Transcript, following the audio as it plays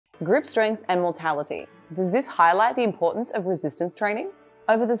Grip strength and mortality. Does this highlight the importance of resistance training?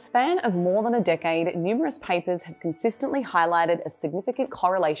 Over the span of more than a decade, numerous papers have consistently highlighted a significant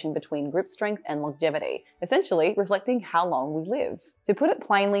correlation between grip strength and longevity, essentially reflecting how long we live. To put it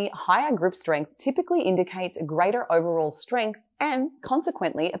plainly, higher grip strength typically indicates a greater overall strength and,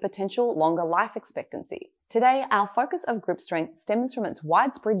 consequently, a potential longer life expectancy. Today, our focus of grip strength stems from its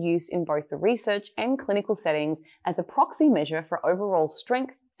widespread use in both the research and clinical settings as a proxy measure for overall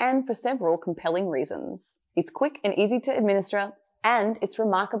strength and for several compelling reasons. It's quick and easy to administer, and it's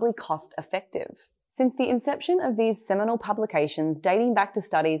remarkably cost-effective. Since the inception of these seminal publications dating back to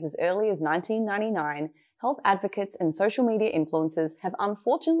studies as early as 1999, health advocates and social media influencers have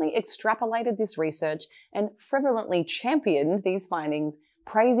unfortunately extrapolated this research and frivolently championed these findings,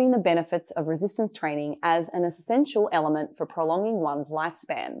 praising the benefits of resistance training as an essential element for prolonging one's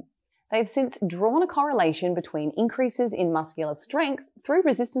lifespan. They've since drawn a correlation between increases in muscular strength through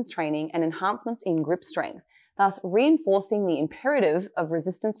resistance training and enhancements in grip strength, thus reinforcing the imperative of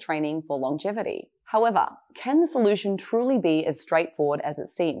resistance training for longevity. However, can the solution truly be as straightforward as it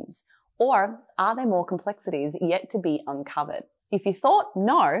seems? Or are there more complexities yet to be uncovered? If you thought,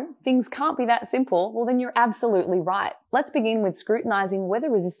 no, things can't be that simple, well then you're absolutely right. Let's begin with scrutinizing whether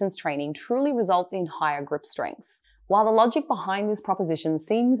resistance training truly results in higher grip strengths. While the logic behind this proposition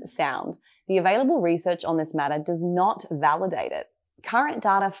seems sound, the available research on this matter does not validate it. Current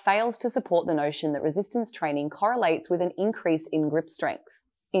data fails to support the notion that resistance training correlates with an increase in grip strength.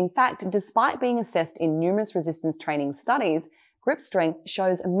 In fact, despite being assessed in numerous resistance training studies, grip strength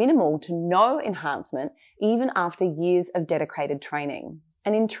shows minimal to no enhancement even after years of dedicated training.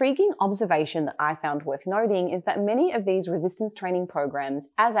 An intriguing observation that I found worth noting is that many of these resistance training programs,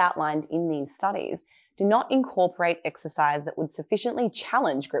 as outlined in these studies, do not incorporate exercise that would sufficiently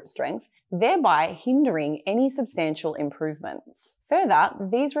challenge grip strength, thereby hindering any substantial improvements. Further,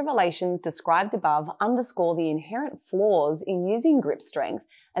 these revelations described above underscore the inherent flaws in using grip strength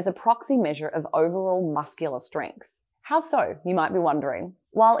as a proxy measure of overall muscular strength. How so, you might be wondering?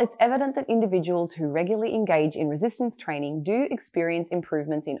 While it's evident that individuals who regularly engage in resistance training do experience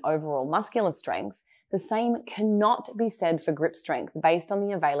improvements in overall muscular strength, the same cannot be said for grip strength based on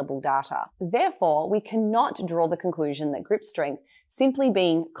the available data. Therefore, we cannot draw the conclusion that grip strength simply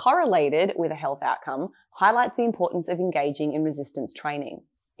being correlated with a health outcome highlights the importance of engaging in resistance training.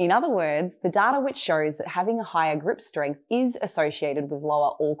 In other words, the data which shows that having a higher grip strength is associated with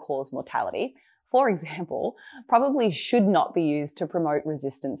lower all-cause mortality, for example, probably should not be used to promote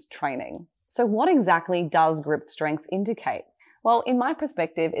resistance training. So what exactly does grip strength indicate? Well, in my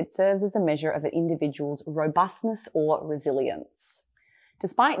perspective, it serves as a measure of an individual's robustness or resilience.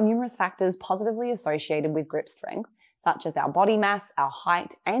 Despite numerous factors positively associated with grip strength, such as our body mass, our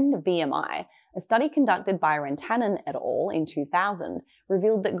height, and BMI, a study conducted by Rantanen et al. In 2000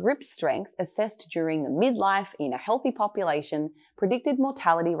 revealed that grip strength assessed during the midlife in a healthy population predicted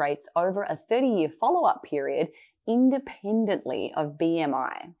mortality rates over a 30-year follow-up period independently of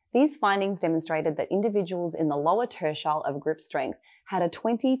BMI. These findings demonstrated that individuals in the lower tertile of grip strength had a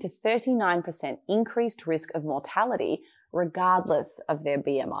 20 to 39% increased risk of mortality regardless of their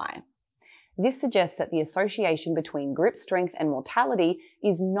BMI. This suggests that the association between grip strength and mortality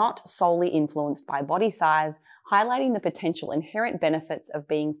is not solely influenced by body size, highlighting the potential inherent benefits of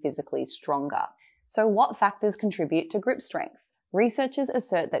being physically stronger. So what factors contribute to grip strength? Researchers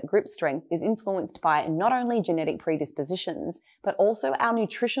assert that grip strength is influenced by not only genetic predispositions, but also our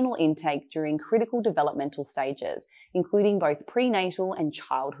nutritional intake during critical developmental stages, including both prenatal and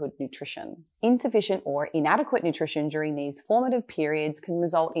childhood nutrition. Insufficient or inadequate nutrition during these formative periods can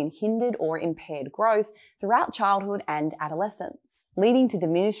result in hindered or impaired growth throughout childhood and adolescence, leading to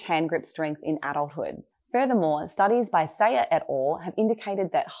diminished hand grip strength in adulthood. Furthermore, studies by Sayer et al. Have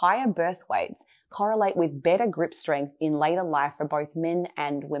indicated that higher birth weights correlate with better grip strength in later life for both men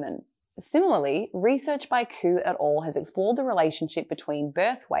and women. Similarly, research by Koo et al. Has explored the relationship between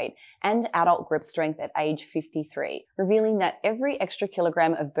birth weight and adult grip strength at age 53, revealing that every extra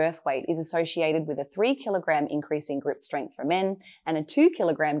kilogram of birth weight is associated with a 3 kilogram increase in grip strength for men and a 2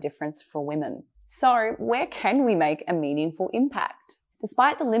 kilogram difference for women. So, where can we make a meaningful impact?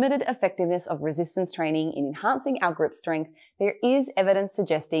 Despite the limited effectiveness of resistance training in enhancing our grip strength, there is evidence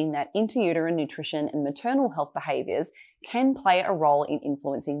suggesting that intrauterine nutrition and maternal health behaviors can play a role in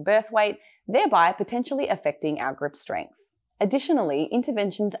influencing birth weight, thereby potentially affecting our grip strength. Additionally,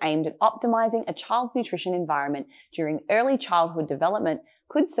 interventions aimed at optimizing a child's nutrition environment during early childhood development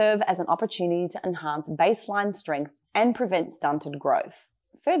could serve as an opportunity to enhance baseline strength and prevent stunted growth.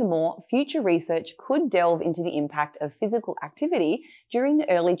 Furthermore, future research could delve into the impact of physical activity during the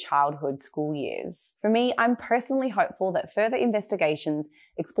early childhood school years. For me, I'm personally hopeful that further investigations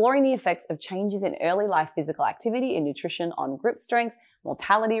exploring the effects of changes in early life physical activity and nutrition on grip strength,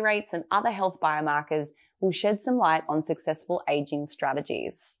 mortality rates, and other health biomarkers will shed some light on successful aging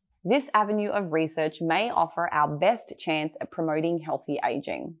strategies. This avenue of research may offer our best chance at promoting healthy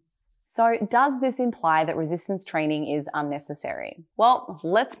aging. So, does this imply that resistance training is unnecessary? Well,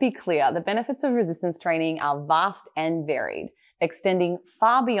 let's be clear, the benefits of resistance training are vast and varied, extending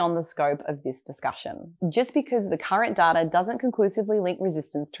far beyond the scope of this discussion. Just because the current data doesn't conclusively link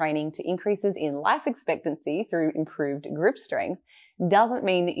resistance training to increases in life expectancy through improved grip strength, doesn't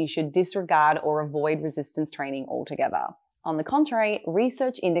mean that you should disregard or avoid resistance training altogether. On the contrary,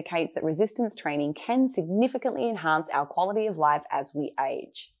 research indicates that resistance training can significantly enhance our quality of life as we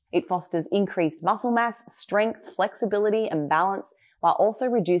age. It fosters increased muscle mass, strength, flexibility, and balance, while also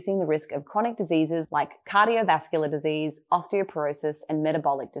reducing the risk of chronic diseases like cardiovascular disease, osteoporosis, and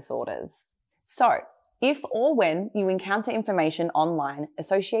metabolic disorders. So, if or when you encounter information online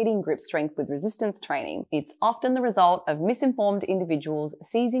associating grip strength with resistance training, it's often the result of misinformed individuals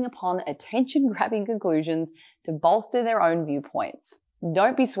seizing upon attention-grabbing conclusions to bolster their own viewpoints.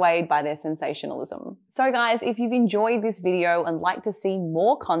 Don't be swayed by their sensationalism. So guys, if you've enjoyed this video and like to see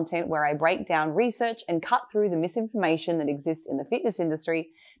more content where I break down research and cut through the misinformation that exists in the fitness industry,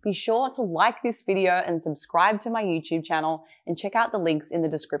 be sure to like this video and subscribe to my YouTube channel and check out the links in the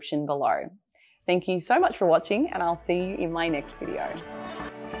description below. Thank you so much for watching, and I'll see you in my next video.